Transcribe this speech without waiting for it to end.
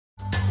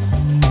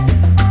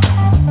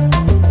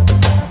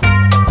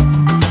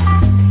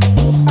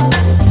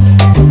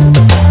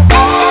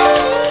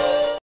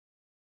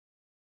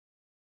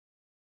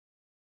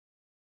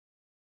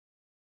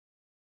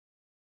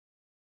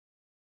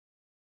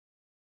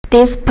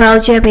This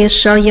project will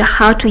show you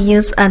how to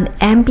use an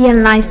ambient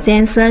light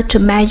sensor to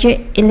measure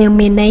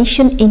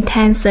illumination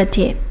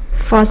intensity.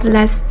 First,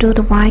 let's do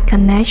the wire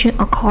connection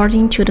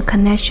according to the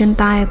connection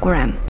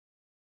diagram.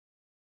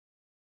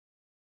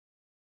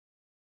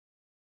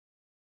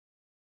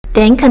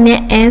 Then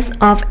connect ends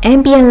of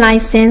ambient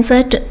light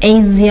sensor to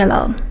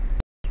A0,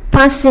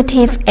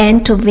 positive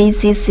end to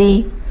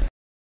VCC,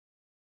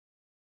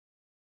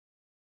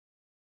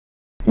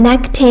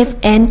 negative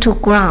end to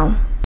ground.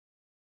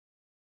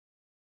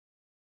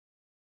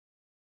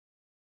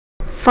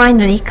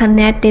 Finally,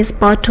 connect this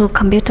board to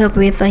computer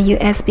with a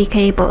USB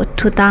cable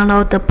to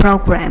download the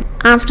program.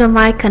 After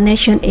wire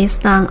connection is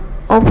done,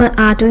 open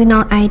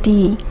Arduino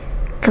IDE,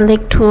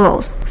 click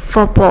Tools.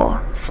 For board,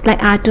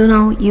 select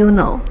Arduino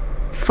Uno.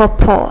 For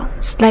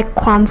port, select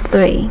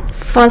COM3.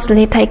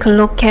 Firstly, take a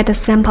look at the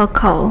sample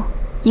code.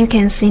 You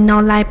can see no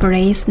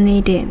library is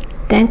needed.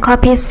 Then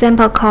copy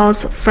sample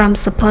codes from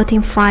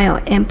supporting file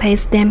and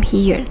paste them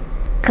here.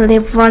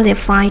 Click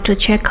Verify to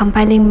check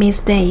compiling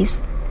mistakes.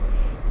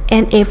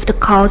 And if the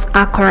codes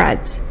are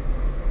correct,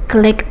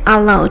 click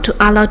Upload to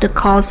upload the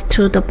codes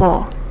to the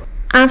board.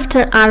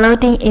 After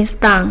uploading is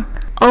done,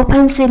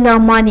 open serial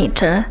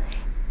monitor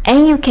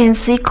and you can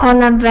see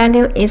column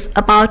value is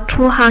about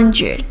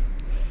 200.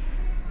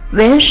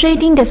 When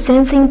shading the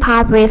sensing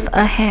part with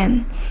a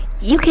hand,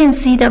 you can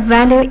see the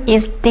value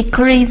is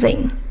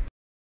decreasing.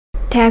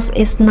 Test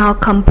is now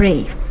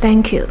complete.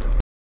 Thank you.